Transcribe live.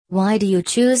Why do you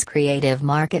choose Creative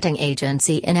Marketing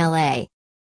Agency in LA?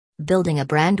 Building a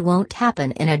brand won't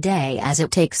happen in a day, as it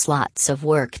takes lots of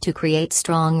work to create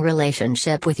strong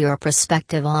relationship with your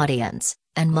prospective audience,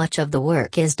 and much of the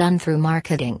work is done through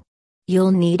marketing.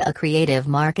 You'll need a creative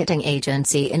marketing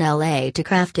agency in LA to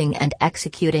crafting and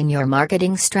executing your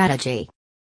marketing strategy.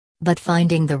 But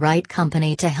finding the right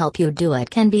company to help you do it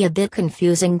can be a bit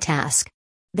confusing task.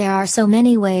 There are so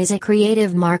many ways a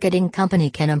creative marketing company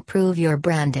can improve your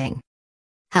branding.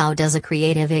 How does a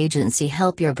creative agency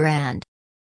help your brand?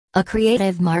 A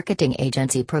creative marketing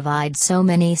agency provides so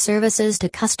many services to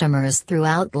customers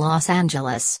throughout Los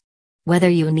Angeles. Whether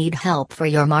you need help for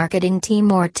your marketing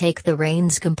team or take the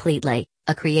reins completely,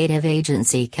 a creative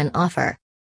agency can offer.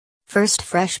 First,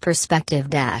 fresh perspective.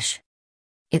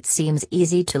 It seems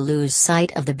easy to lose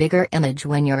sight of the bigger image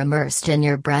when you're immersed in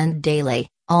your brand daily,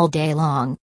 all day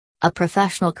long. A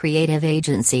professional creative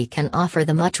agency can offer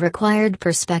the much required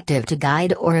perspective to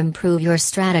guide or improve your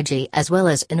strategy, as well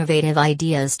as innovative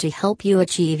ideas to help you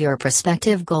achieve your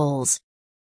prospective goals.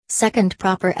 Second,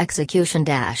 proper execution.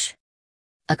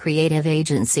 A creative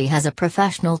agency has a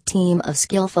professional team of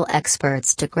skillful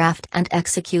experts to craft and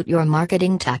execute your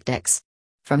marketing tactics.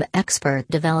 From expert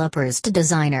developers to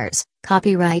designers,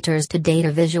 copywriters to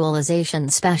data visualization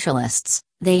specialists,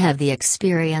 they have the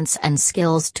experience and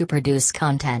skills to produce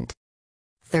content.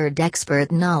 Third,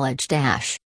 expert knowledge.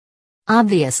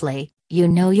 Obviously, you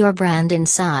know your brand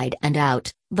inside and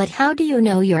out, but how do you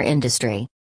know your industry?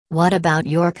 What about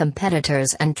your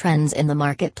competitors and trends in the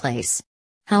marketplace?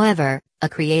 However, a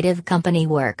creative company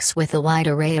works with a wide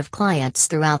array of clients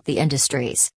throughout the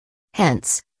industries.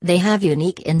 Hence, they have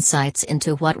unique insights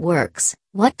into what works,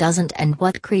 what doesn't, and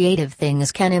what creative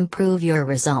things can improve your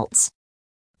results.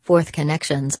 Fourth,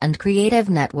 connections and creative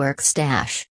networks.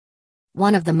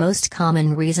 One of the most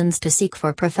common reasons to seek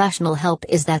for professional help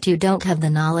is that you don't have the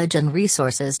knowledge and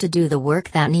resources to do the work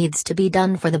that needs to be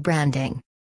done for the branding.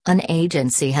 An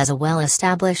agency has a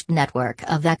well-established network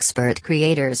of expert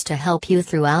creators to help you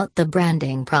throughout the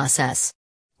branding process.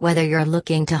 Whether you're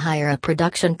looking to hire a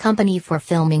production company for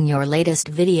filming your latest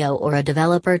video or a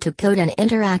developer to code an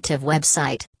interactive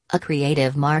website, a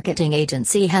creative marketing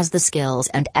agency has the skills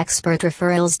and expert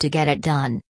referrals to get it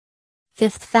done.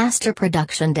 Fifth, faster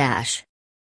production.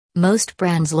 Most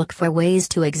brands look for ways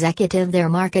to execute their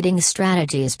marketing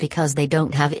strategies because they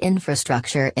don't have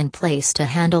infrastructure in place to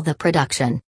handle the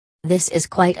production. This is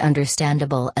quite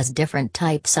understandable, as different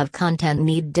types of content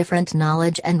need different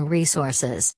knowledge and resources.